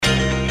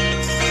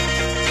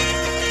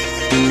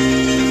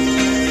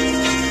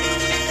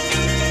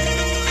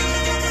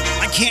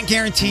I can't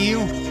guarantee you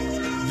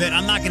that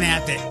I'm not going to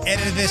have to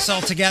edit this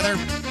all together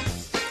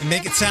and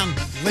make it sound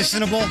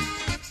listenable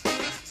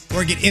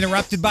or get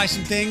interrupted by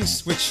some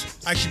things, which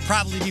I should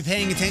probably be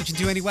paying attention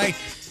to anyway.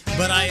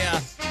 But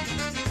I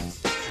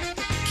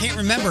can't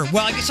remember.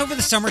 Well, I guess over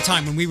the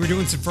summertime when we were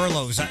doing some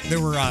furloughs, there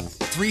were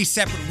 3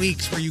 separate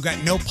weeks where you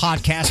got no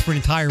podcast for an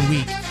entire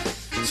week.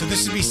 So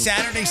this would be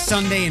Saturday,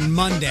 Sunday, and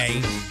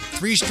Monday,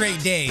 3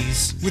 straight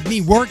days with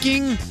me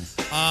working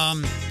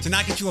to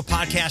not get you a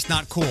podcast.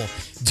 Not cool.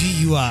 Do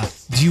you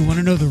want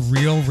to know the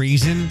real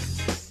reason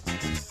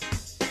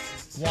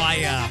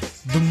why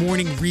the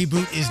morning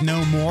reboot is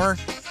no more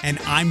and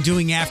I'm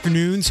doing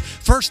afternoons?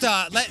 First,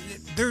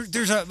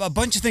 there's a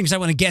bunch of things I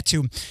want to get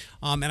to,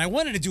 and I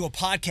wanted to do a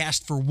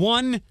podcast for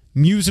one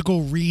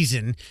musical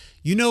reason.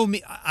 You know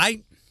me,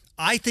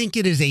 I think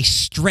it is a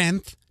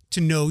strength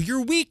to know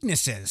your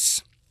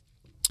weaknesses.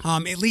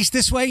 At least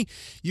this way,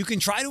 you can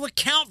try to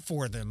account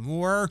for them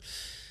or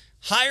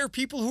hire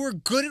people who are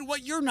good at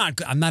what you're not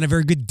good. I'm not a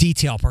very good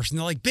detail person.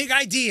 They're like big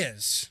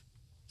ideas.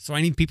 So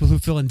I need people who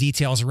fill in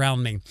details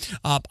around me.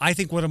 I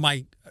think one of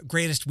my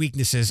greatest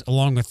weaknesses,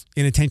 along with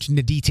inattention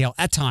to detail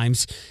at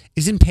times,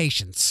 is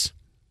impatience.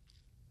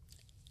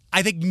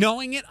 I think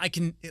knowing it, I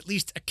can at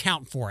least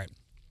account for it.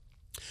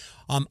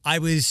 I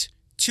was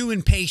too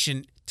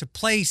impatient to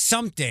play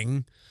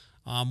something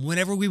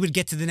whenever we would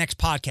get to the next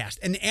podcast.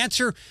 And the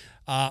answer,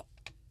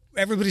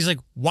 everybody's like,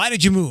 why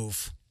did you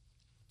move?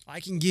 I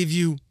can give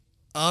you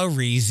a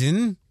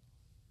reason,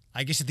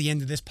 I guess, at the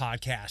end of this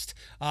podcast.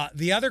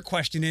 The other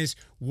question is,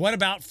 what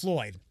about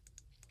Floyd?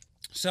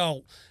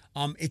 So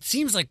it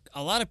seems like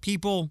a lot of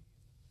people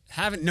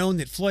haven't known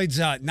that Floyd's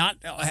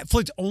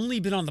only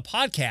been on the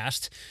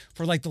podcast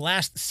for like the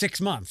last 6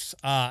 months.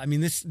 A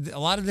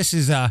lot of this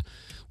is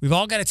we've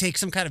all got to take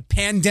some kind of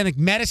pandemic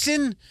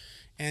medicine,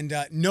 and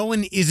no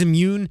one is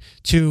immune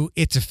to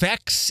its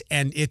effects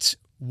and its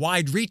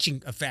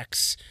wide-reaching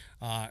effects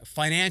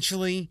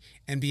financially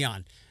and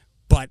beyond.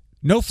 But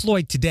no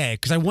Floyd today,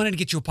 because I wanted to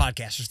get you a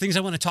podcast. There's things I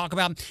want to talk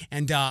about,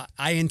 and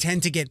I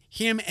intend to get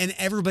him and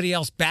everybody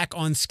else back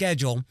on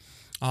schedule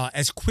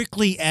as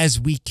quickly as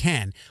we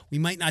can. We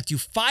might not do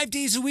 5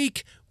 days a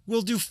week.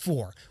 We'll do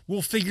 4.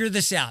 We'll figure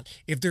this out.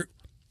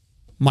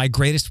 My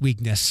greatest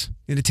weakness,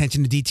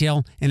 inattention to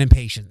detail and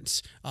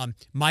impatience.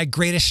 My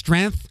greatest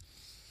strength,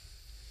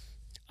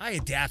 I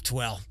adapt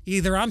well.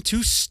 Either I'm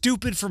too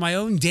stupid for my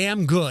own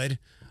damn good,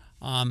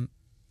 but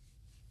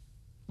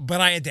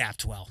I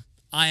adapt well.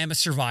 I am a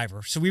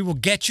survivor. So we will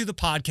get you the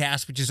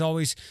podcast, which is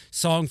always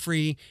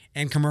song-free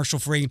and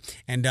commercial-free.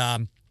 And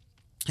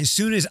as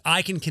soon as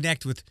I can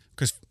connect with,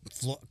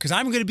 because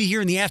I'm going to be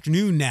here in the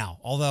afternoon now,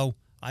 although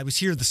I was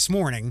here this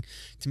morning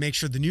to make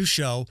sure the new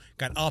show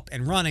got up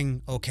and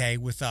running okay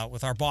with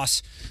our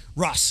boss,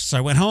 Russ. So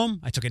I went home,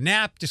 I took a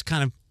nap, just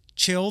kind of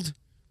chilled,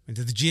 went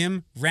to the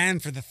gym, ran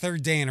for the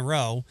 3rd day in a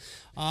row.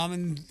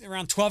 And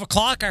around 12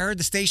 o'clock, I heard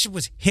the station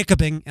was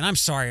hiccuping, and I'm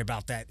sorry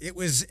about that. It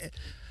was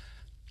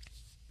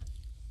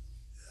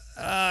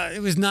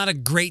not a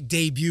great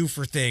debut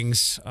for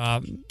things.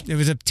 It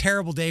was a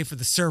terrible day for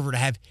the server to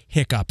have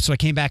hiccups. So I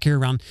came back here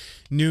around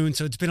noon.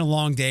 So it's been a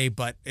long day,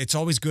 but it's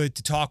always good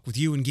to talk with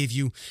you and give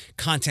you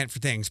content for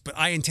things. But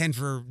I intend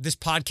for this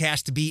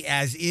podcast to be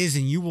as is,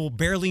 and you will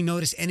barely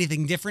notice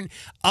anything different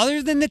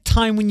other than the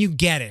time when you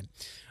get it.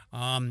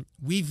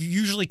 We've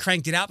usually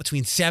cranked it out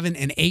between 7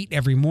 and 8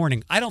 every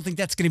morning. I don't think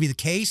that's going to be the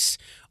case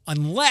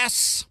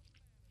unless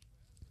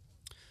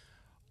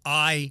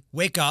I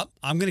wake up.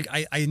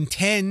 I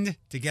intend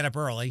to get up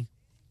early.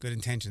 Good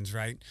intentions,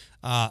 right?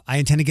 I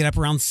intend to get up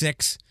around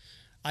 6.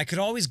 I could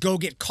always go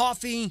get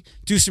coffee,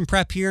 do some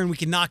prep here, and we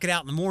can knock it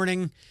out in the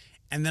morning,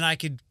 and then I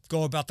could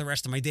go about the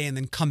rest of my day and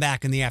then come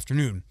back in the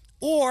afternoon.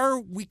 Or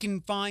we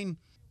can find...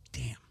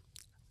 Damn.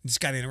 I just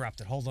got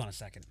interrupted. Hold on a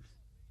second.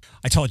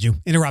 I told you,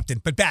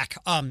 interrupted, but back.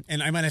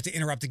 And I might have to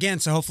interrupt again,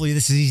 so hopefully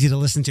this is easy to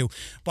listen to.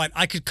 But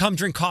I could come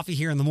drink coffee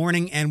here in the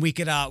morning, and we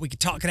could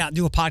talk it out and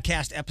do a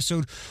podcast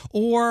episode,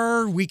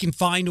 or we can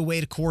find a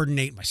way to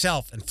coordinate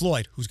myself and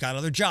Floyd, who's got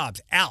other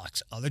jobs,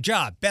 Alex, other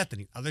job,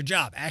 Bethany, other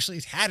job,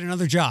 Ashley's had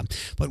another job.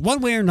 But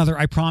one way or another,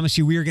 I promise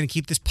you, we are going to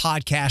keep this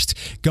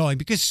podcast going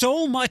because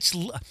so much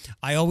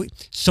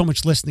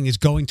listening is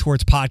going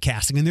towards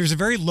podcasting, and there's a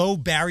very low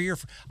barrier.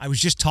 I was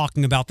just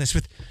talking about this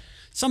with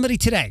somebody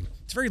today.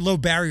 It's a very low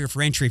barrier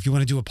for entry if you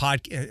want to do a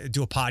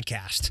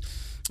podcast.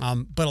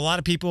 But a lot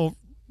of people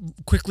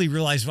quickly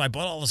realize, well, I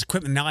bought all this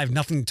equipment, now I have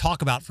nothing to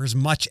talk about for as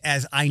much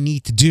as I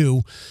need to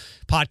do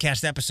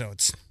podcast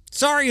episodes.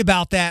 Sorry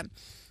about that,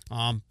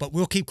 but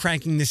we'll keep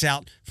cranking this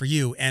out for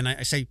you. And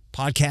I say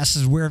podcasts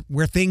is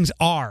where things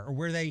are, or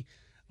where they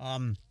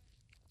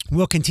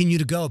will continue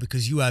to go,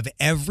 because you have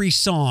every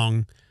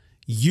song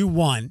you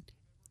want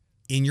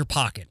in your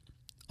pocket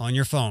on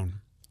your phone.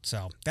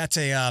 So that's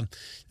a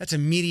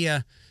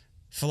media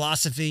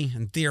philosophy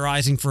and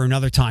theorizing for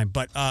another time.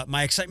 But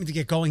my excitement to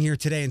get going here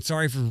today, and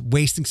sorry for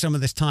wasting some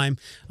of this time.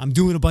 I'm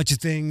doing a bunch of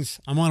things.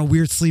 I'm on a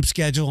weird sleep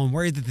schedule. I'm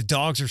worried that the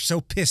dogs are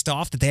so pissed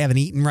off that they haven't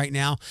eaten right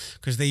now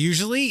because they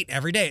usually eat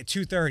every day at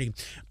 2:30.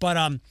 But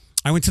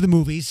I went to the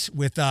movies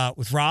with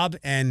Rob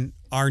and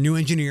our new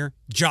engineer,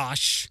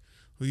 Josh,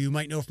 who you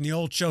might know from the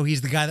old show.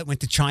 He's the guy that went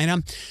to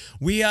China.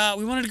 We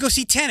wanted to go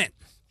see Tenet.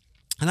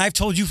 And I've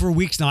told you for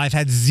weeks now, I've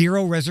had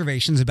zero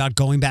reservations about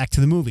going back to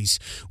the movies.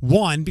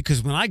 One,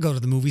 because when I go to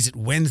the movies at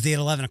Wednesday at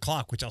 11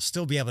 o'clock, which I'll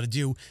still be able to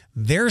do,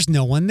 there's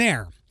no one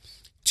there.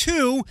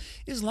 Two,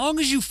 as long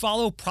as you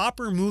follow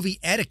proper movie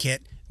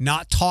etiquette,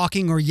 not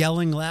talking or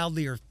yelling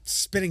loudly or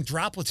spitting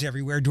droplets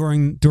everywhere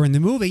during the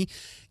movie,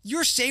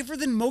 you're safer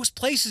than most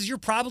places you're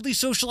probably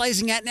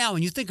socializing at now.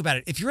 And you think about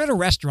it, if you're at a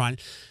restaurant,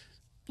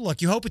 look,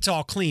 you hope it's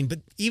all clean, but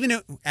even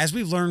as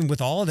we've learned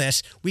with all of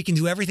this, we can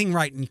do everything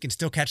right and you can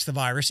still catch the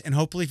virus. And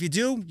hopefully if you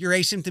do, you're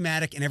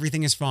asymptomatic and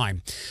everything is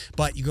fine.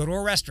 But you go to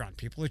a restaurant,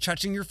 people are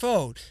touching your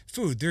food.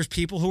 There's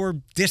people who are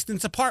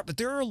distance apart, but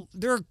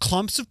there are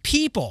clumps of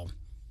people.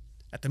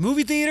 At the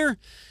movie theater,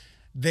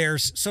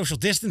 there's social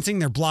distancing.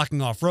 They're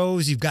blocking off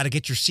rows. You've got to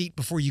get your seat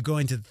before you go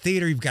into the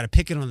theater. You've got to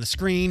pick it on the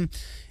screen.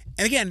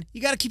 And again,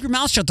 you got to keep your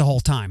mouth shut the whole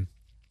time.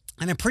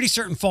 And I'm pretty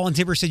certain Fall and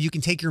Timber said you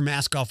can take your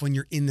mask off when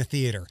you're in the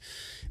theater.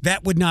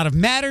 That would not have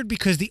mattered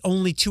because the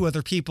only two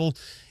other people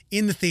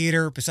in the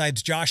theater,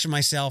 besides Josh and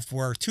myself,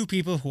 were two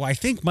people who I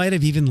think might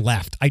have even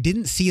left. I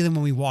didn't see them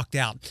when we walked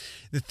out.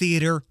 The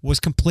theater was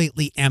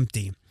completely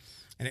empty.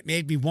 And it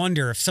made me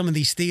wonder if some of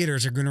these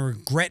theaters are going to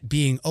regret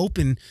being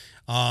open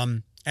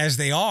as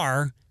they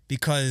are,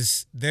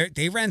 because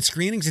they ran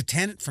screenings at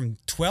 10 from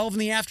 12 in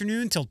the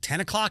afternoon till 10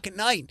 o'clock at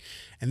night.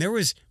 And there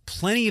was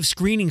plenty of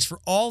screenings for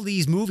all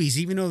these movies,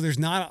 even though there's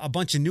not a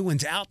bunch of new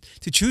ones out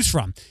to choose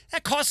from.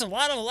 That costs a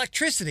lot of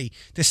electricity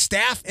to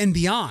staff and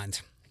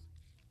beyond.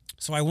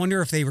 So I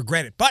wonder if they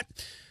regret it. But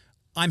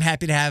I'm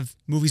happy to have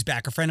movies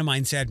back. A friend of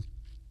mine said,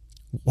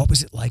 what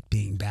was it like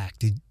being back?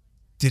 Did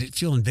it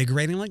feel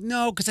invigorating? I'm like,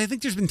 no, because I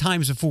think there's been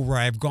times before where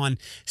I've gone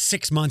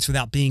 6 months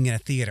without being in a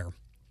theater.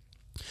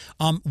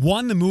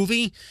 The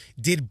movie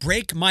did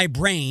break my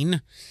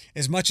brain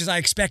as much as I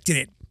expected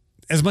it.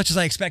 As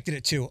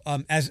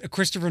a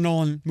Christopher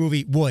Nolan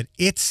movie would.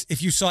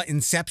 If you saw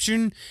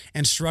Inception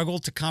and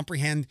struggled to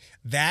comprehend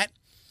that,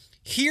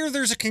 here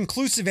there's a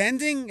conclusive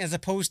ending as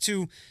opposed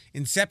to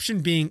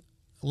Inception being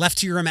left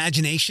to your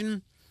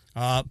imagination.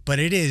 But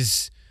it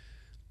is,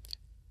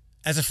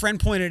 as a friend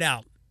pointed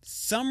out,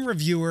 some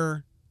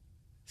reviewer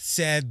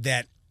said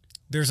that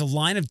there's a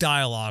line of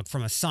dialogue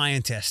from a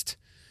scientist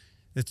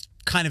that's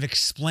kind of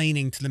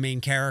explaining to the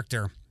main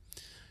character.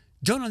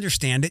 Don't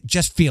understand it,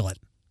 just feel it.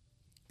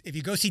 If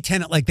you go see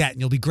Tenet like that, and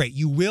you'll be great.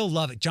 You will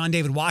love it. John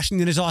David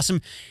Washington is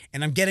awesome,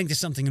 and I'm getting to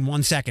something in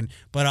 1 second.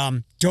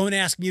 But don't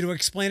ask me to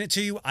explain it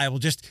to you. I will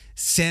just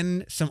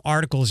send some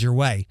articles your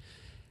way.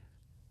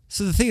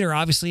 So the theater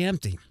obviously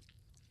empty.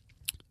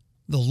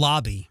 The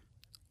lobby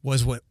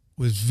was what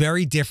was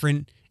very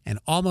different and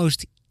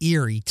almost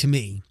eerie to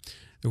me.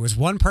 There was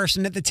one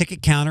person at the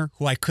ticket counter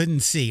who I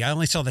couldn't see. I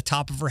only saw the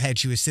top of her head.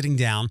 She was sitting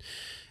down.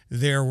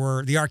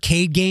 The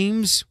arcade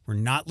games were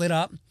not lit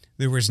up.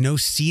 There was no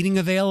seating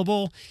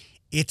available.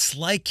 It's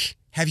like,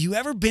 have you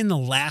ever been the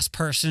last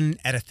person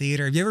at a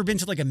theater? Have you ever been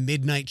to like a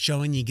midnight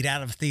showing? You get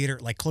out of a theater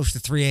at like close to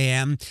 3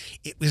 a.m.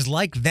 It was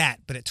like that,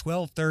 but at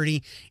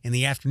 12:30 in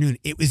the afternoon.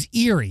 It was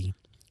eerie.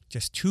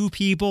 Just two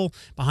people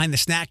behind the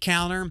snack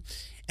counter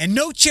and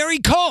no cherry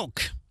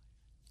Coke.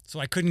 So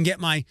I couldn't get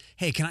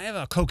hey, can I have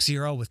a Coke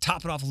Zero with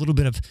top it off a little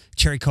bit of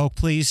cherry Coke,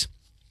 please?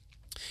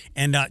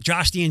 And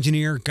Josh, the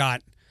engineer,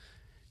 got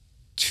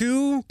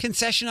 2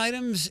 concession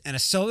items and a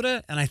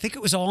soda, and I think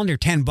it was all under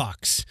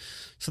 $10.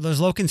 So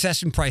those low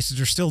concession prices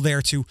are still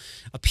there to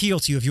appeal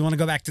to you if you want to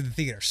go back to the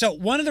theater. So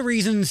one of the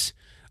reasons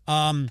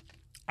I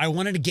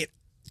wanted to get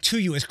to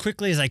you as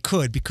quickly as I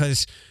could,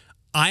 because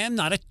I am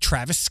not a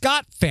Travis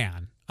Scott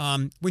fan.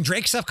 When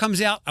Drake stuff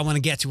comes out, I want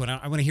to get to it.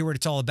 I want to hear what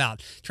it's all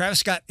about. Travis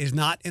Scott is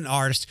not an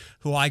artist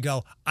who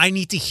I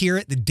need to hear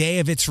it the day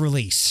of its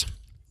release.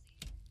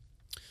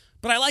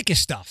 But I like his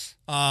stuff.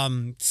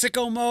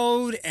 Sicko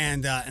Mode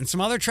and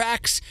some other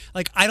tracks.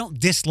 Like, I don't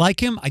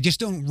dislike him. I just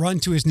don't run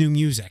to his new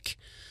music.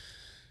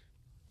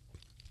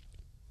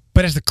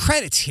 But as the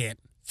credits hit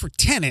for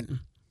Tenet,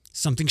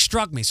 something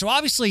struck me. So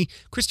obviously,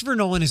 Christopher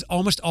Nolan has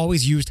almost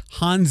always used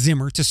Hans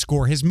Zimmer to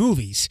score his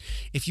movies.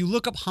 If you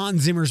look up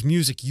Hans Zimmer's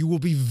music, you will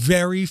be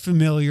very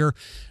familiar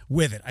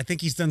with it. I think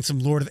he's done some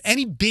Lord of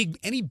any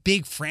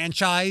big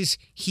franchise,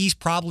 he's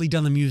probably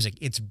done the music.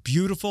 It's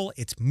beautiful,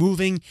 it's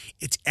moving,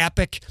 it's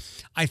epic.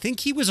 I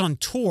think he was on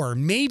tour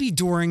maybe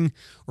during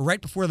or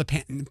right before the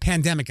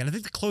pandemic, and I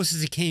think the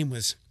closest he came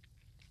was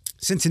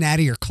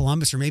Cincinnati or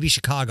Columbus or maybe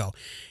Chicago.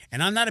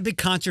 And I'm not a big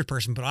concert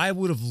person, but I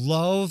would have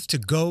loved to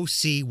go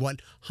see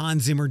what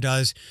Hans Zimmer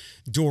does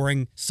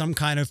during some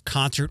kind of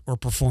concert or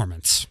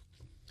performance.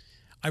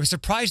 I was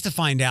surprised to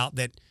find out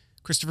that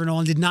Christopher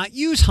Nolan did not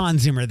use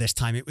Hans Zimmer this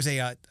time. It was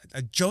a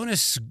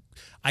Jonas.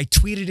 I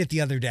tweeted it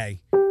the other day.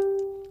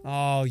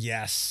 Oh,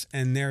 yes.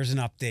 And there's an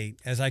update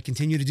as I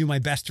continue to do my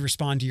best to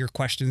respond to your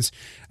questions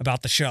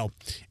about the show.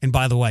 And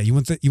by the way, you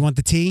want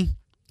the tea?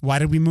 Why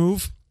did we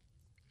move?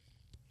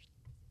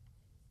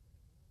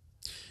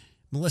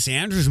 Melissa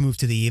Andrews moved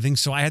to the evening,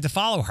 so I had to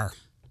follow her.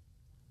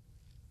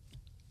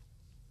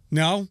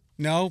 No,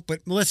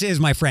 but Melissa is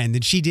my friend,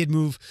 and she did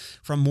move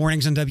from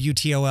mornings on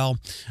WTOL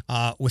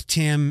with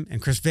Tim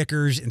and Chris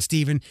Vickers and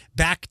Steven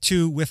back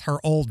to with her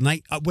old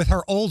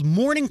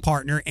morning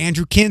partner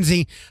Andrew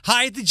Kinsey.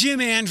 Hi at the gym,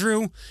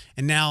 Andrew.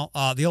 And now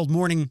the old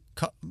morning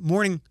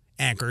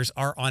anchors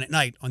are on at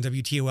night on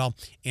WTOL,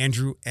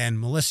 Andrew and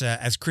Melissa,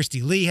 as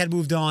Christy Lee had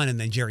moved on and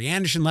then Jerry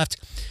Anderson left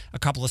a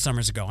couple of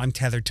summers ago. I'm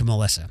tethered to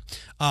Melissa.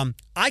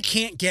 I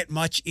can't get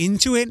much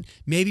into it.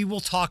 Maybe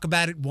we'll talk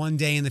about it one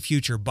day in the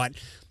future, but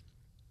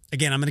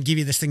again, I'm going to give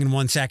you this thing in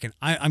 1 second.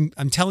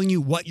 I'm telling you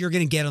what you're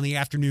going to get on the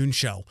afternoon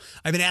show.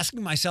 I've been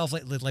asking myself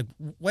lately, like,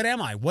 what am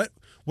I? What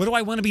do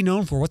I want to be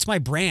known for? What's my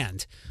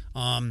brand?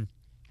 The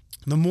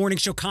morning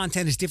show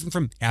content is different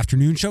from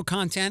afternoon show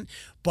content,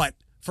 but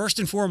first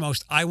and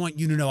foremost, I want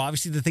you to know,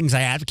 obviously, the things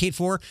I advocate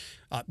for,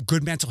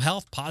 good mental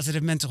health,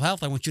 positive mental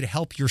health. I want you to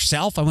help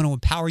yourself. I want to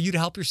empower you to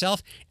help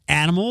yourself,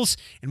 animals,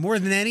 and more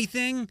than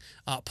anything,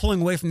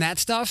 pulling away from that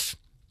stuff,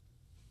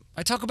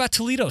 I talk about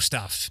Toledo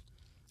stuff.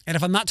 And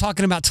if I'm not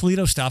talking about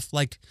Toledo stuff,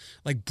 like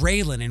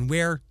Braylon and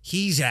where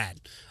he's at,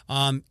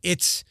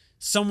 it's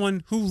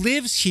someone who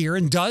lives here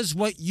and does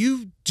what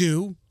you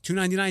do,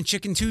 $2.99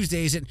 Chicken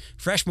Tuesdays at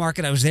Fresh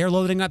Market. I was there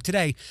loading up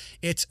today.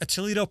 It's a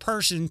Toledo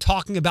person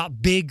talking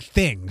about big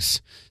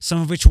things, some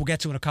of which we'll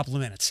get to in a couple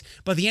of minutes.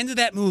 But at the end of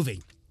that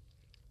movie,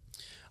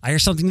 I hear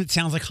something that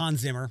sounds like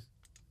Hans Zimmer.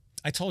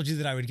 I told you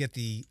that I would get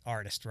the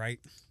artist, right?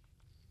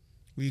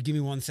 Will you give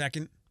me 1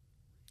 second?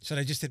 Should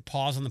I just hit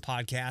pause on the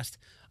podcast?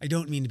 I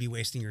don't mean to be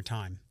wasting your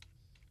time.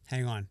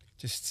 Hang on.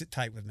 Just sit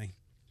tight with me.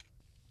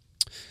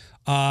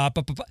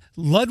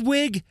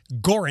 Ludwig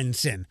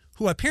Göransson,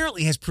 who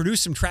apparently has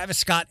produced some Travis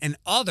Scott and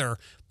other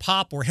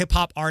pop or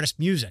hip-hop artist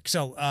music.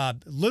 So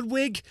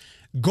Ludwig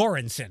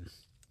Göransson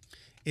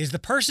is the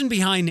person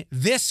behind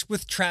This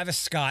with Travis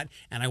Scott.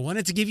 And I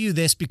wanted to give you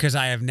this because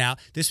I have now,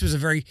 this was a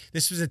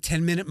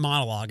 10-minute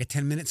monologue, a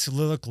 10-minute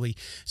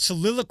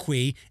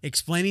soliloquy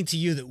explaining to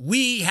you that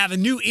we have a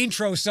new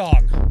intro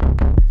song.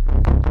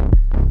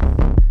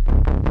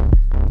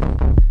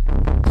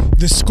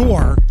 The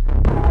score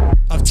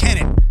of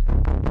Tenet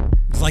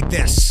is like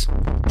this.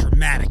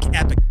 Dramatic,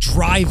 epic,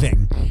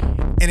 driving.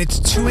 And it's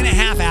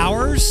 2.5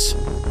 hours.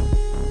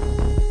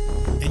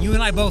 And you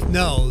and I both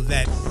know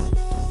that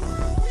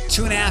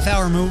 2.5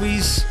 hour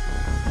movies,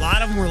 a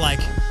lot of them were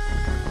like,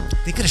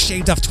 they could have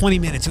shaved off 20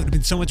 minutes. It would have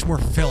been so much more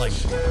fulfilling.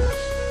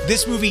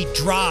 This movie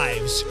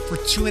drives for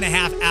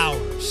 2.5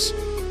 hours.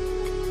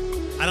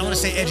 I don't want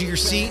to say edge of your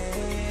seat,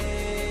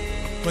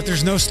 but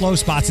there's no slow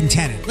spots in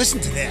Tenet. Listen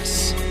to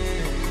this.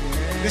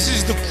 This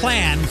is The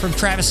Plan from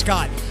Travis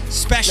Scott.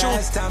 Special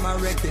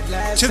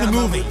to the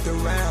movie.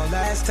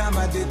 Last time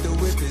I did the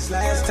whippets.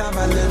 Last time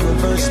I lit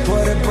reverse.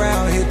 Porter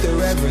Brown hit the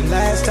reverend.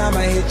 Last time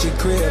I hit your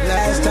crib.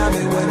 Last time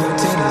it went no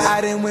tennis.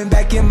 I didn't went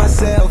back in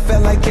myself.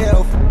 Felt like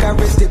hell. Got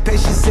rested,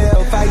 pace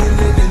yourself. How you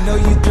living? Know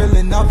you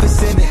drilling off a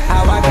Senate.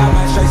 How I got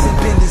my stripes and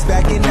pendants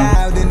backing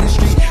out in the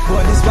street.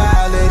 Boy, this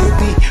wild, let it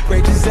be.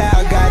 Rachel's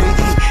out, gotta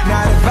eat.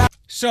 Not a vibe.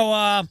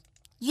 So,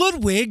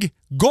 Ludwig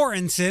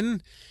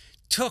Göransson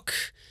took,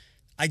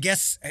 I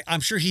guess, I'm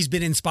sure he's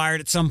been inspired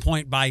at some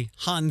point by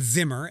Hans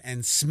Zimmer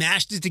and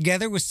smashed it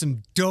together with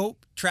some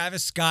dope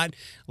Travis Scott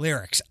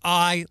lyrics.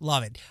 I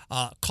love it.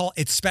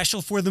 It's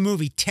special for the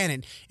movie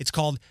Tenet. It's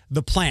called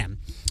The Plan.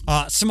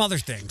 Some other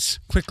things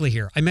quickly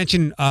here. I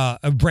mentioned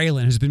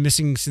Braylon, who's been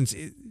missing since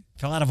it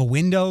fell out of a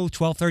window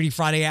 12:30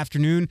 Friday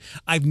afternoon.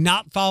 I've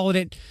not followed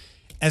it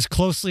as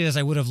closely as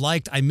I would have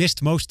liked. I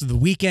missed most of the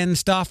weekend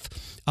stuff,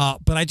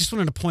 but I just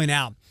wanted to point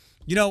out,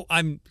 you know,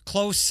 I'm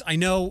close. I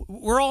know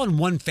we're all in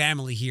one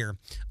family here.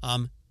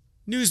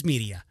 News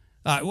media,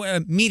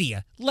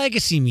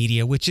 legacy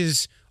media, which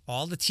is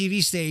all the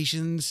TV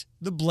stations,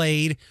 the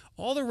Blade,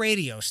 all the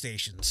radio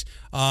stations.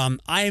 I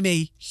am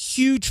a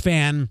huge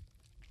fan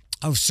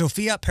of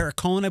Sophia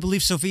Pericone, I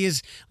believe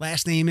Sophia's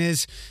last name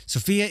is.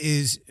 Sophia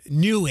is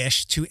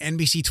newish to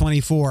NBC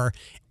 24.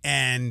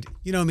 And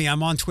you know me,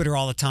 I'm on Twitter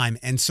all the time.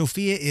 And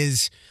Sophia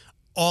is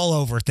all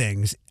over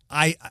things.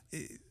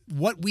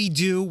 What we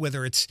do,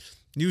 whether it's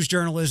news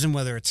journalism,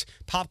 whether it's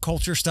pop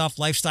culture stuff,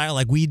 lifestyle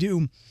like we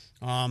do,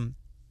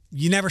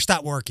 you never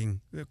stop working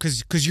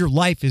because your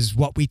life is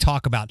what we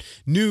talk about.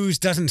 News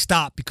doesn't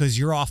stop because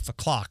you're off the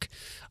clock.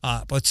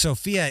 But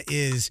Sophia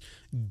is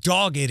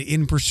dogged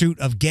in pursuit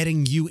of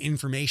getting you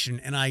information.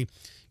 And I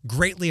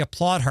greatly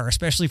applaud her,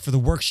 especially for the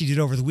work she did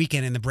over the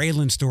weekend in the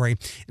Braylon story.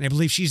 And I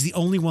believe she's the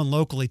only one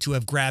locally to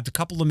have grabbed a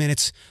couple of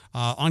minutes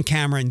on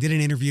camera and did an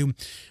interview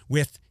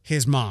with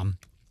his mom.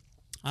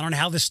 I don't know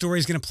how this story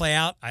is going to play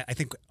out. I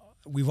think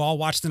we've all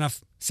watched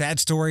enough sad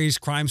stories,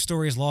 crime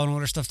stories, Law and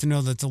Order stuff to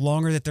know that the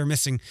longer that they're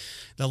missing,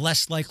 the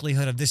less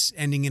likelihood of this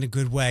ending in a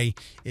good way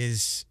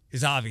is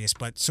obvious.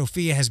 But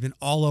Sophia has been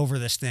all over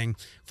this thing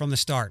from the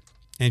start.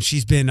 and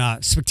she's been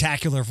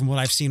spectacular from what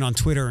I've seen on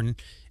Twitter. And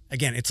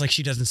again, it's like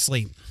she doesn't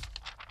sleep.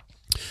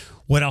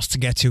 What else to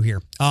get to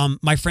here?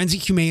 My friends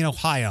at Humane,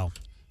 Ohio,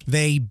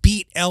 they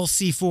beat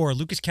LC4,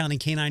 Lucas County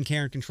Canine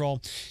Care and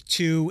Control,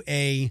 to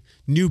a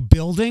new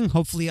building.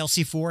 Hopefully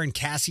LC4 and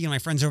Cassie and my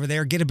friends over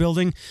there get a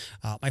building.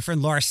 My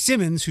friend Laura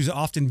Simmons, who's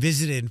often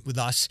visited with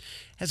us,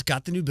 has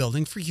got the new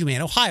building for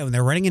Humane, Ohio, and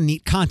they're running a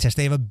neat contest.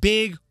 They have a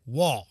big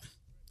wall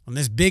on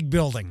this big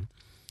building.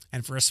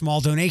 And for a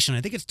small donation,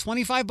 I think it's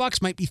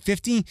 $25, might be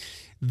 $50,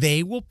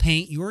 they will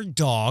paint your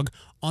dog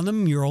on the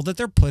mural that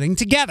they're putting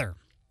together.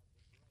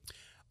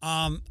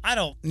 I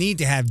don't need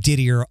to have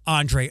Diddy or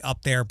Andre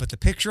up there, but the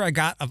picture I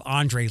got of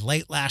Andre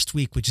late last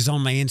week, which is on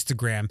my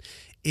Instagram,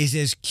 is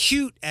as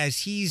cute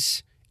as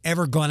he's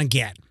ever going to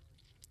get.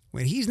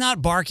 When he's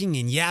not barking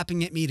and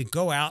yapping at me to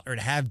go out or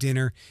to have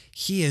dinner,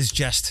 he is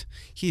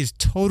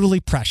totally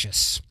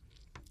precious.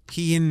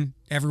 He and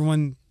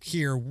everyone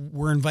here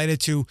were invited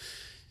to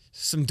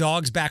some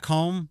dogs back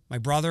home. My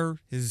brother,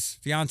 his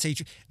fiance,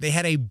 they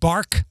had a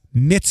bark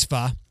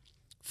mitzvah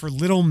for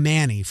little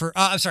Manny, for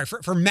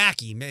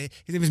Mackie. His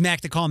name was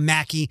Mac. They call him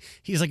Mackie.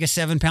 He's like a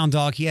 7-pound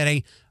dog. He had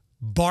a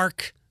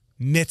bark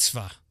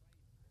mitzvah.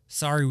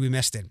 Sorry we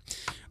missed it.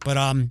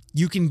 But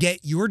you can get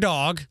your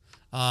dog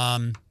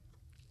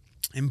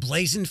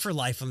emblazoned for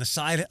life on the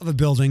side of a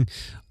building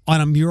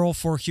on a mural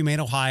for Humane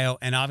Ohio,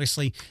 and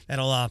obviously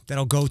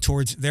that'll go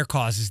towards their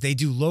causes. They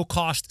do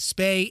low-cost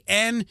spay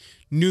and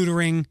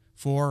neutering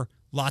for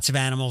lots of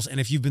animals. And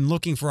if you've been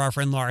looking for our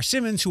friend Laura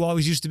Simmons, who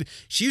used to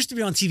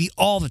be on TV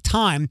all the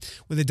time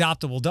with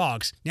adoptable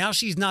dogs. Now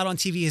she's not on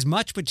TV as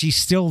much, but she's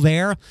still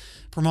there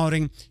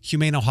promoting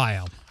Humane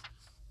Ohio.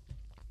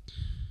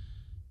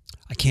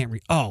 I can't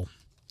read. Oh,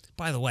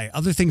 by the way,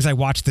 other things I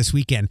watched this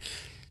weekend.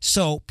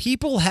 So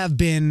people have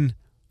been,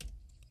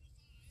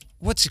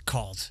 what's it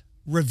called?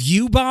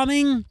 Review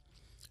bombing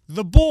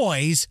The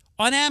Boys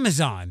on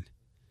Amazon.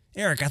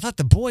 Eric, I thought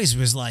The Boys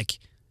was like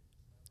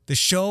the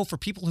show for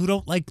people who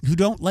don't like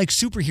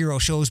superhero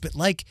shows, but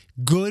like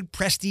good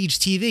prestige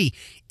TV.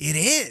 It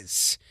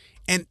is.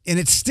 And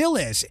it still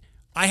is.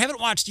 I haven't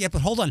watched it yet,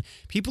 but hold on.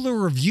 People are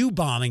review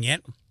bombing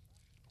it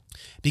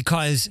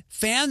because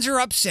fans are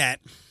upset.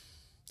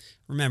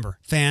 Remember,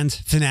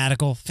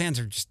 fanatical. Fans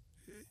are just,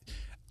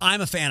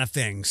 I'm a fan of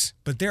things,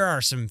 but there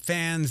are some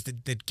fans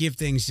that give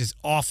things just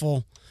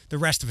awful. The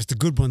rest of us, the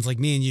good ones like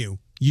me and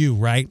you,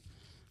 right?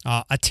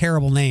 A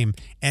terrible name,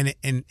 and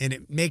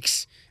it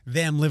makes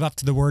them live up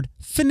to the word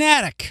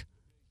fanatical,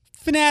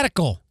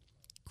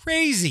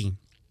 crazy.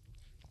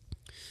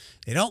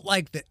 They don't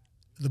like that.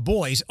 The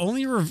Boys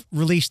only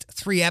released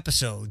 3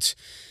 episodes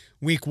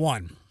week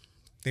 1.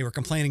 They were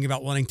complaining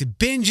about wanting to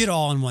binge it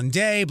all in one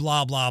day,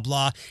 blah, blah,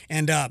 blah.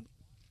 And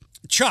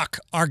Chuck,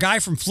 our guy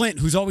from Flint,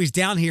 who's always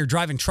down here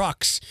driving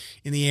trucks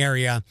in the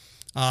area,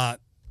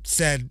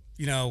 said,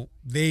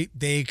 they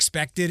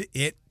expected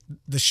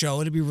the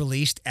show to be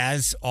released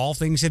as all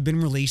things have been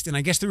released, and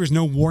I guess there was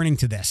no warning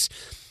to this.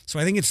 So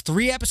I think it's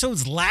 3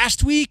 episodes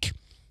last week,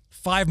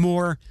 5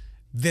 more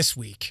this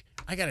week.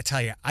 I got to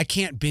tell you, I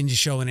can't binge a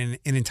show in an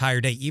entire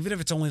day, even if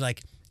it's only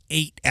like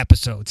 8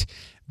 episodes.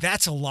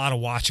 That's a lot of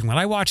watching. When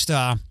I watched,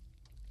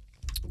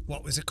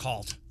 what was it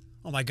called?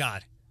 Oh my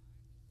God.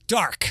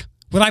 Dark.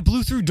 When I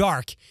blew through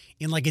Dark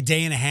in like a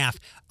day and a half,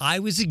 I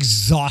was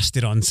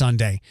exhausted on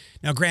Sunday.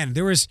 Now, granted,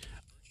 there was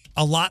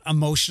a lot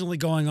emotionally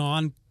going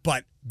on,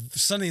 but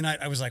Sunday night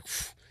I was like,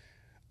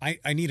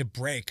 I need a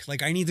break.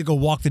 Like, I need to go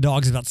walk the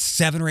dogs about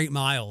 7 or 8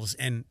 miles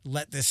and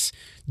let this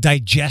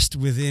digest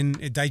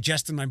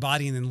in my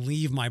body and then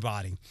leave my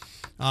body.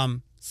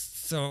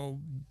 So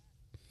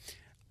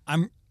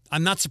I'm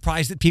not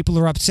surprised that people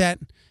are upset.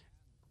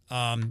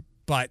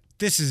 But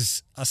this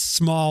is a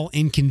small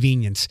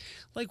inconvenience,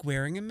 like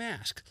wearing a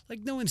mask. Like,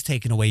 no one's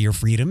taking away your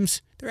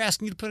freedoms. They're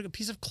asking you to put a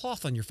piece of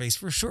cloth on your face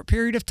for a short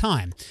period of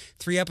time.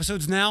 3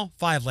 episodes now,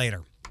 5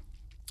 later.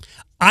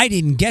 I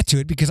didn't get to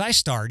it because I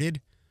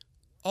started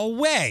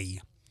away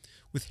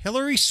with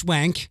Hilary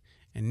Swank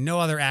and no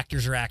other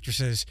actors or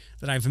actresses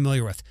that I'm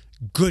familiar with.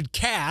 Good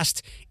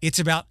cast. It's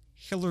about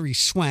Hilary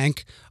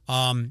Swank,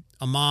 a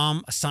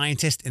mom, a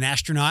scientist, an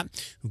astronaut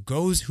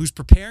who's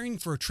preparing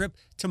for a trip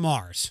to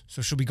Mars.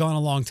 So she'll be gone a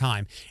long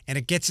time. And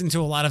it gets into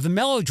a lot of the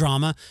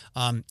melodrama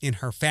in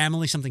her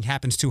family. Something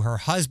happens to her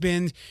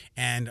husband.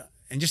 And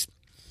just,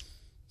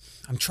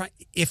 I'm trying,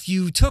 if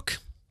you took,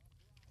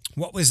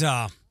 what was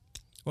the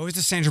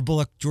Sandra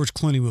Bullock, George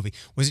Clooney movie?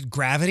 Was it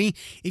Gravity?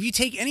 If you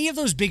take any of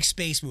those big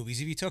space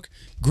movies, if you took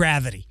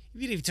Gravity,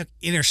 if you took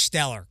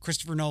Interstellar,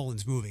 Christopher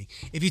Nolan's movie,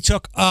 if you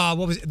took,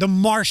 The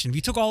Martian, if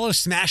you took all those,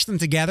 smashed them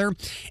together,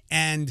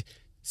 and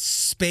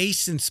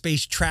space and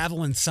space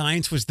travel and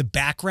science was the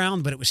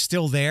background, but it was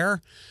still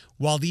there,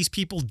 while these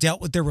people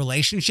dealt with their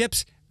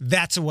relationships,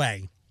 that's a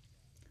way.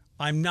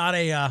 I'm not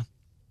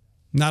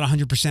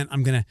 100%.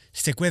 I'm going to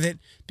stick with it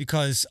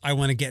because I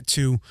want to get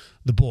to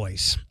The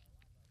Boys.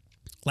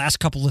 Last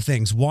couple of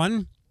things.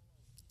 One,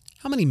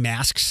 how many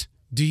masks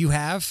do you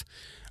have?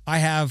 I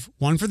have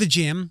one for the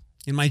gym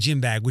in my gym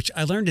bag, which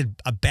I learned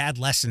a bad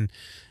lesson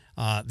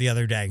the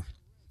other day.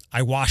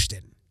 I washed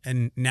it.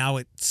 and now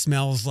it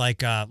smells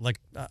like a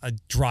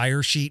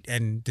dryer sheet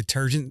and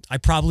detergent. I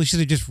probably should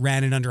have just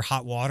ran it under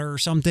hot water or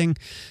something.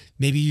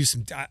 Maybe use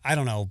some, I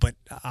don't know, but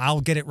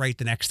I'll get it right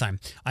the next time.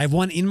 I have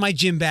one in my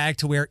gym bag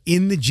to wear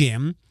in the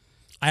gym.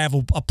 I have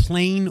a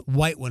plain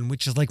white one,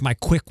 which is like my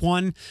quick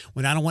one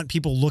when I don't want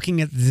people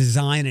looking at the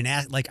design and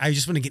I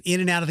just want to get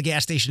in and out of the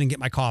gas station and get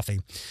my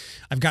coffee.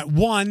 I've got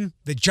one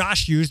that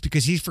Josh used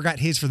because he forgot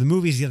his for the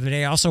movies the other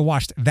day. I also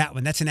watched that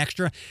one. That's an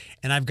extra.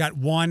 And I've got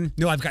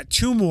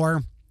two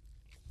more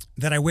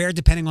that I wear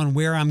depending on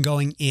where I'm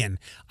going in.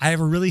 I have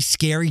a really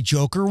scary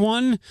Joker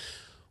one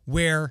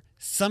where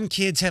some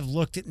kids have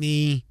looked at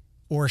me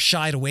or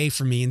shied away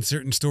from me in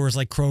certain stores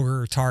like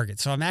Kroger or Target.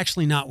 So I'm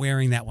actually not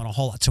wearing that one a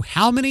whole lot. So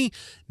how many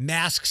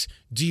masks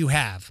do you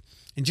have?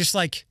 And just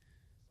like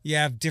you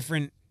have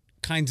different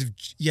kinds of,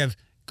 you have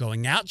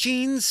going out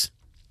jeans,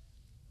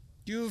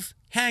 you have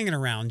hanging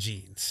around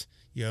jeans,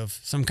 you have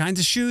some kinds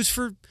of shoes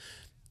do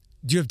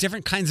you have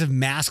different kinds of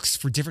masks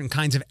for different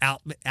kinds of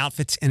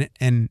outfits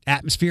and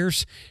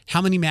atmospheres?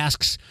 How many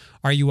masks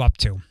are you up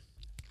to?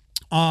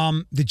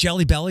 The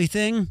Jelly Belly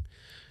thing,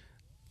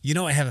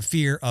 I have a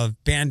fear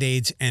of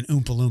Band-Aids and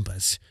Oompa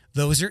Loompas.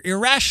 Those are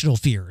irrational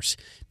fears.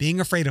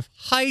 Being afraid of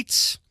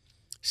heights,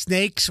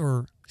 snakes,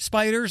 or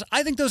spiders,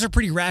 I think those are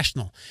pretty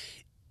rational.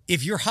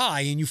 If you're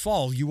high and you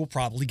fall, you will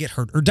probably get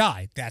hurt or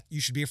die. That you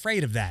should be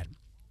afraid of that.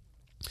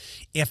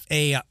 If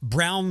a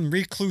brown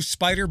recluse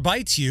spider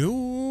bites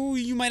you,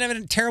 you might have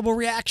a terrible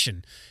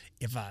reaction.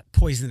 If a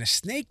poisonous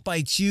snake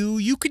bites you,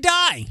 you could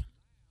die.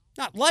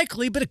 Not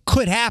likely, but it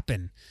could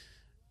happen.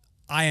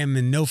 I am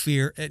in no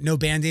fear. No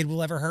Band-Aid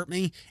will ever hurt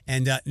me,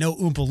 and no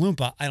Oompa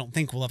Loompa I don't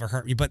think will ever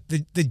hurt me. But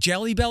the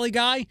Jelly Belly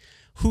guy,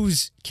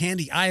 whose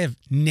candy I have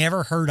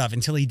never heard of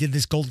until he did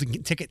this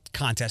golden ticket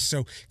contest.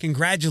 So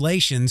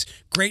congratulations.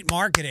 Great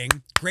marketing.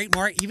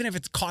 Even if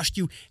it's cost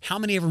you how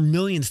many ever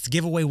millions to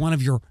give away one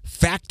of your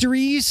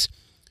factories,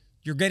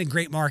 you're getting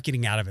great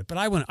marketing out of it. But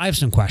I have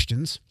some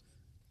questions.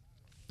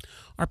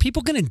 Are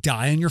people going to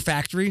die in your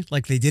factory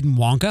like they did in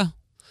Wonka?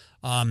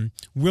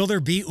 Will there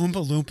be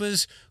Oompa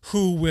Loompas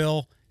who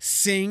will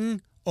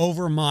sing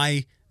over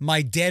my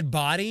dead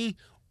body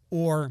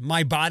or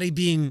my body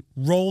being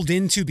rolled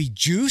in to be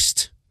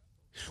juiced?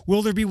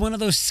 Will there be one of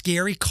those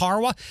scary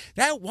car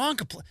that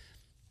Wonka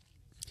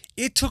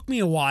it took me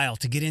a while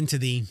to get into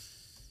the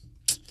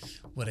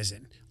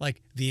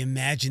the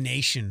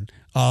imagination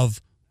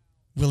of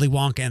Willy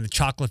Wonka and the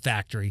Chocolate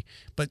Factory.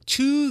 But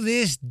to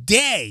this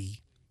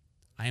day,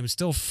 I am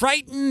still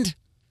frightened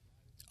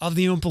of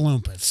the Oompa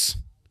Loompas.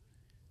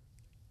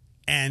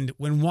 And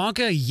when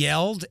Wonka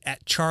yelled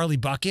at Charlie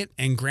Bucket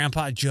and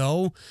Grandpa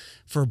Joe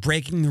for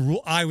breaking the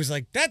rule, I was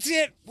like, that's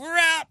it. We're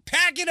out.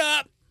 Pack it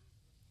up.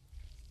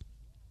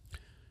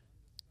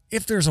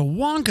 If there's a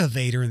Wonka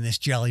Vader in this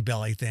Jelly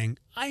Belly thing,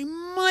 I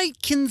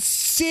might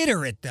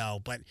consider it,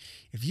 though. But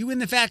if you in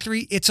the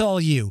factory, it's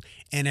all you.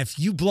 And if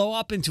you blow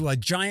up into a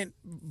giant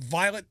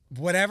violet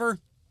whatever,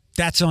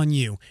 that's on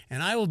you.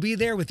 And I will be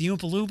there with the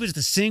Oompa Loompas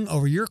to sing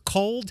over your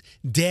cold,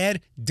 dead,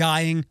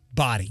 dying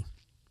body.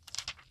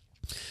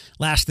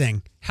 Last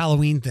thing,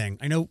 Halloween thing.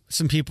 I know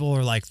some people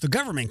are like, the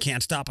government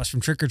can't stop us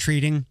from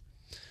trick-or-treating.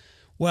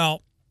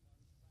 Well,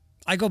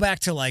 I go back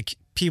to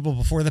people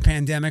before the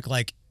pandemic,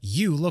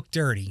 you look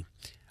dirty.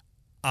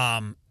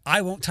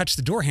 I won't touch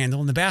the door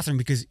handle in the bathroom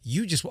because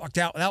you just walked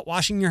out without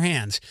washing your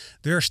hands.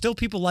 There are still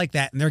people like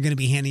that, and they're going to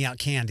be handing out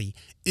candy.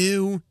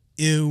 Ew,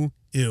 ew,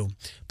 ew.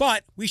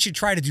 But we should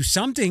try to do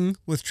something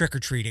with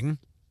trick-or-treating.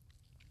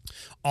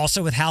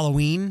 Also with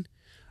Halloween,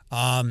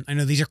 I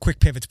know these are quick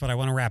pivots, but I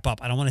want to wrap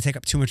up. I don't want to take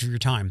up too much of your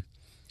time.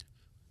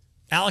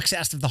 Alex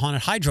asked if the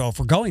Haunted Hydro, if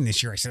we're going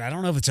this year. I said, I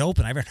don't know if it's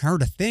open. I haven't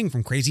heard a thing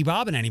from Crazy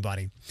Bob and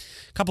anybody.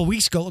 A couple of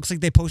weeks ago, it looks like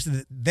they posted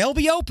that they'll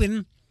be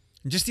open.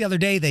 And just the other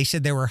day, they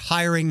said they were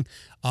hiring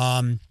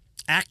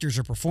actors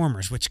or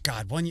performers, which,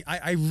 God,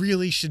 I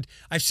really should.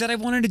 I've said I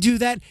wanted to do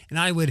that, and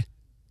I would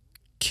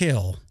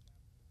kill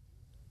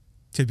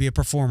to be a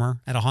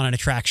performer at a haunted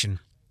attraction.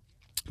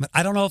 But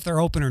I don't know if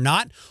they're open or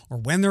not, or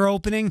when they're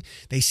opening.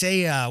 They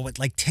say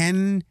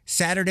 10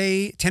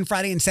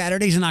 Friday and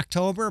Saturdays in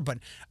October, but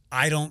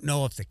I don't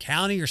know if the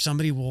county or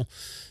somebody will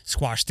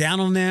squash down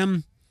on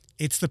them.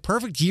 It's the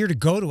perfect year to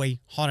go to a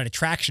haunted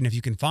attraction if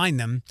you can find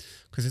them,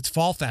 because it's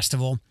Fall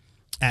Festival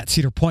at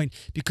Cedar Point,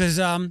 because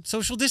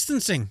social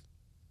distancing.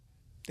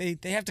 They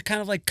have to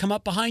kind of come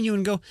up behind you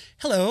and go,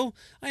 hello,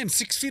 I am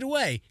 6 feet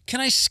away.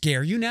 Can I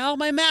scare you now?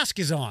 My mask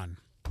is on.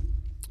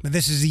 But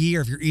this is the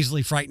year if you're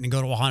easily frightened to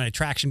go to a haunted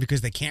attraction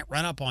because they can't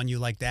run up on you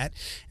like that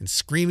and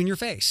scream in your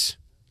face.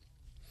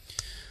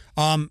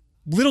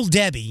 Little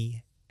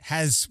Debbie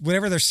has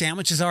whatever their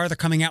sandwiches are. They're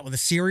coming out with a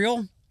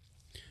cereal.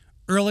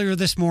 Earlier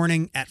this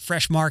morning at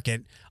Fresh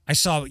Market, I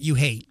saw what you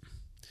hate.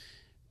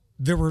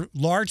 There were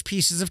large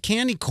pieces of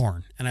candy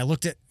corn, and I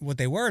looked at what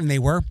they were, and they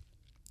were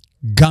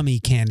gummy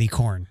candy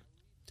corn.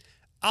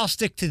 I'll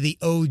stick to the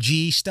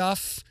OG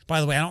stuff. By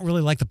the way, I don't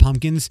really like the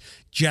pumpkins,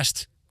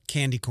 just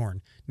candy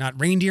corn. Not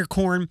reindeer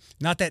corn,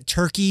 not that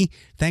turkey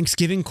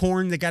Thanksgiving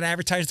corn that got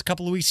advertised a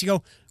couple of weeks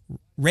ago.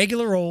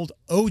 Regular old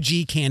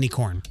OG candy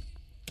corn.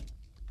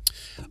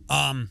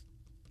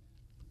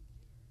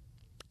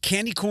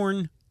 Candy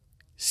corn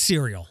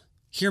cereal.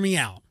 Hear me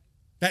out.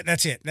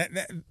 That's it.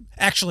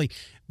 Actually,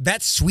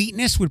 that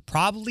sweetness would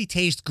probably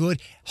taste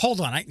good.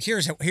 Hold on.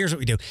 Here's what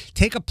we do.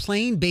 Take a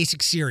plain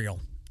basic cereal,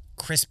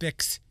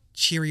 Crispix,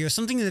 Cheerios,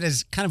 something that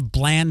has kind of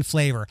bland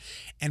flavor,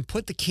 and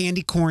put the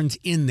candy corns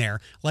in there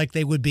like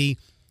they would be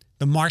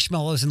the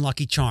marshmallows and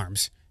Lucky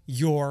Charms.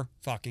 You're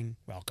fucking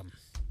welcome.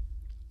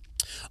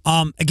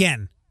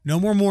 Again, no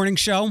more morning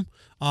show.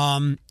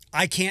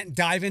 I can't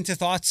dive into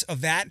thoughts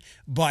of that,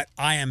 but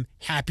I am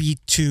happy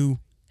to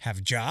have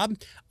a job.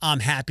 I'm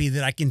happy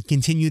that I can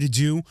continue to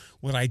do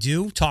what I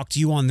do, talk to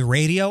you on the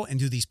radio and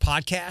do these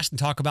podcasts and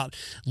talk about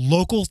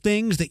local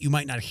things that you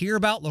might not hear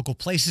about, local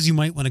places you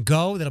might want to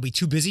go that'll be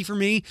too busy for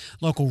me,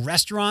 local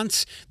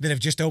restaurants that have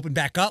just opened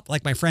back up,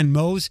 like my friend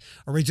Mo's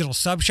Original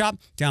Sub Shop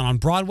down on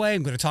Broadway.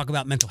 I'm going to talk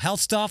about mental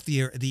health stuff.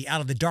 The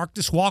Out of the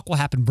Darkness walk will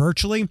happen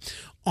virtually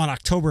on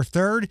October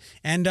 3rd,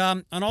 and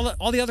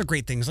all the other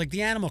great things like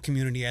the animal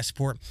community I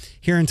support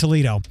here in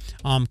Toledo,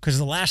 because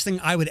the last thing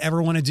I would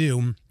ever want to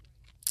do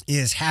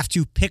is have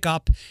to pick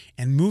up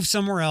and move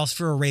somewhere else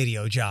for a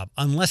radio job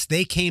unless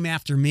they came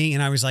after me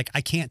and I was like, I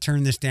can't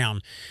turn this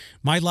down.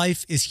 My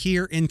life is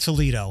here in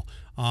Toledo.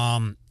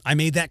 I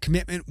made that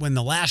commitment when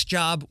the last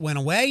job went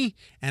away,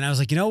 and I was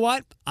like, you know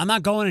what? I'm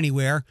not going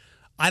anywhere.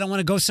 I don't want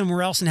to go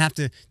somewhere else and have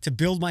to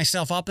build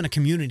myself up in a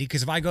community,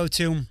 because if I go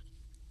to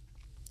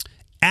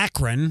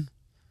Akron,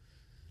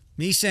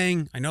 me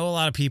saying, I know a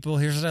lot of people,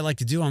 here's what I like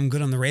to do, I'm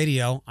good on the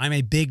radio, I'm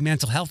a big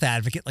mental health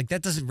advocate, like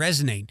that doesn't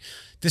resonate.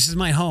 This is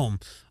my home.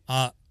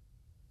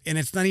 And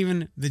it's not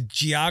even the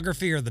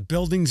geography or the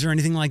buildings or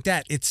anything like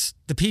that. It's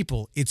the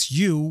people. It's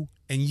you,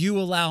 and you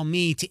allow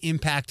me to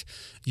impact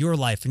your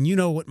life. And you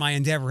know what my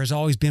endeavor has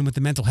always been with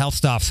the mental health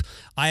stuff.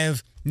 I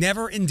have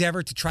never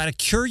endeavored to try to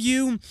cure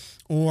you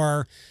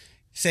or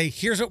say,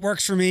 here's what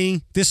works for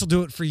me, this will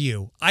do it for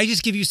you. I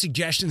just give you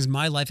suggestions in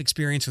my life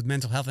experience with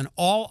mental health, and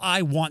all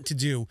I want to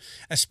do,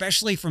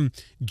 especially from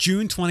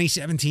June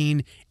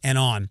 2017 and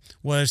on,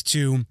 was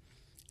to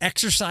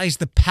exercise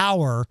the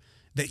power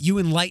that you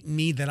enlightened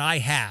me that I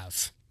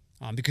have,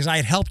 because I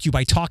had helped you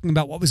by talking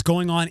about what was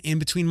going on in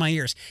between my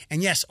ears.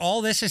 And yes,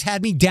 all this has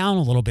had me down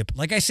a little bit, but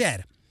like I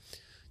said,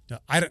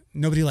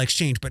 nobody likes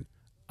change, but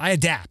I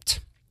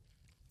adapt.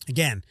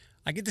 Again,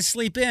 I get to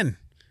sleep in.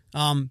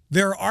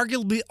 There are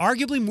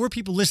arguably more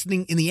people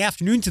listening in the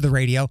afternoon to the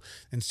radio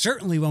than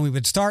certainly when we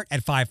would start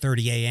at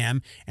 5:30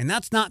 a.m. And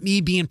that's not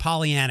me being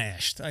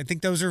Pollyanna-ish. I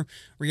think those are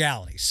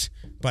realities.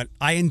 But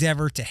I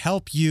endeavor to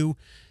help you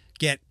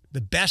get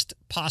the best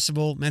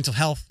possible mental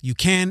health you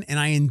can, and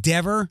I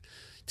endeavor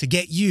to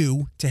get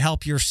you to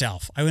help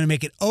yourself. I want to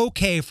make it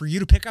okay for you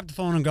to pick up the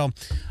phone and go,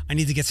 I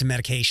need to get some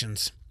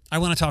medications. I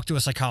want to talk to a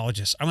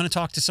psychologist. I want to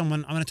talk to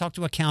someone. I want to talk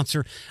to a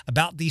counselor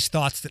about these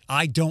thoughts that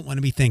I don't want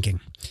to be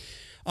thinking.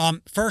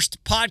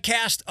 First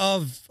podcast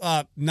of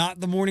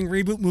Not the Morning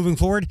Reboot moving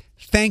forward.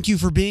 Thank you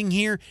for being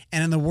here.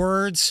 And in the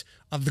words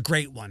of the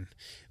great one,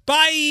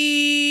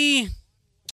 bye.